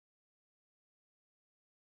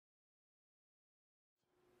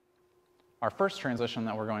Our first transition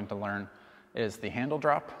that we're going to learn is the handle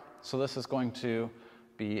drop. So this is going to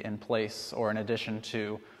be in place or in addition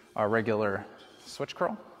to our regular switch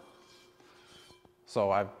curl. So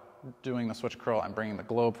I'm doing the switch curl, I'm bringing the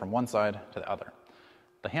globe from one side to the other.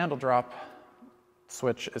 The handle drop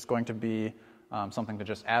switch is going to be something to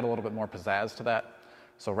just add a little bit more pizzazz to that.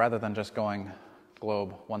 So rather than just going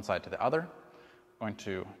globe one side to the other, I'm going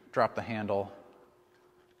to drop the handle,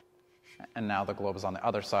 and now the globe is on the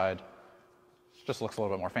other side. Just looks a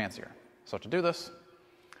little bit more fancier. So to do this,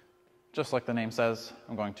 just like the name says,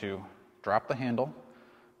 I'm going to drop the handle,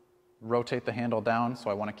 rotate the handle down, so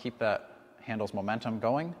I want to keep that handle's momentum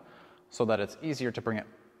going so that it's easier to bring it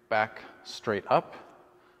back straight up.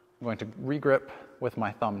 I'm going to regrip with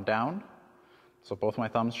my thumb down, so both my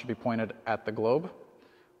thumbs should be pointed at the globe.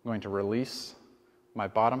 I'm going to release my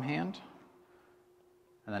bottom hand,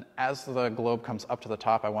 and then as the globe comes up to the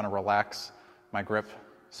top, I want to relax my grip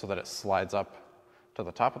so that it slides up to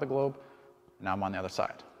the top of the globe. Now I'm on the other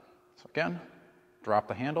side. So again, drop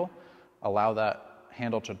the handle, allow that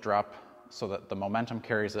handle to drop so that the momentum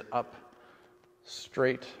carries it up,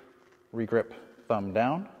 straight, regrip, thumb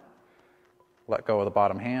down, let go of the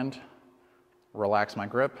bottom hand, relax my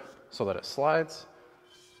grip so that it slides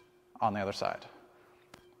on the other side.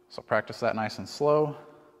 So practice that nice and slow.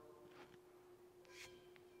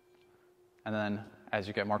 And then as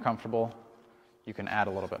you get more comfortable, you can add a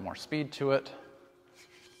little bit more speed to it.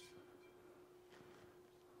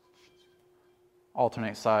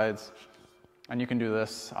 Alternate sides. And you can do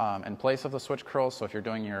this in place of the switch curls. So if you're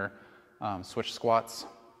doing your switch squats,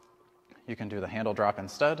 you can do the handle drop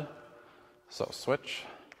instead. So switch,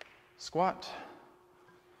 squat,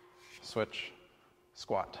 switch,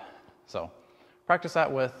 squat. So practice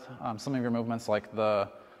that with some of your movements like the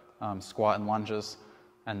squat and lunges,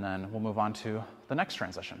 and then we'll move on to the next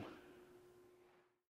transition.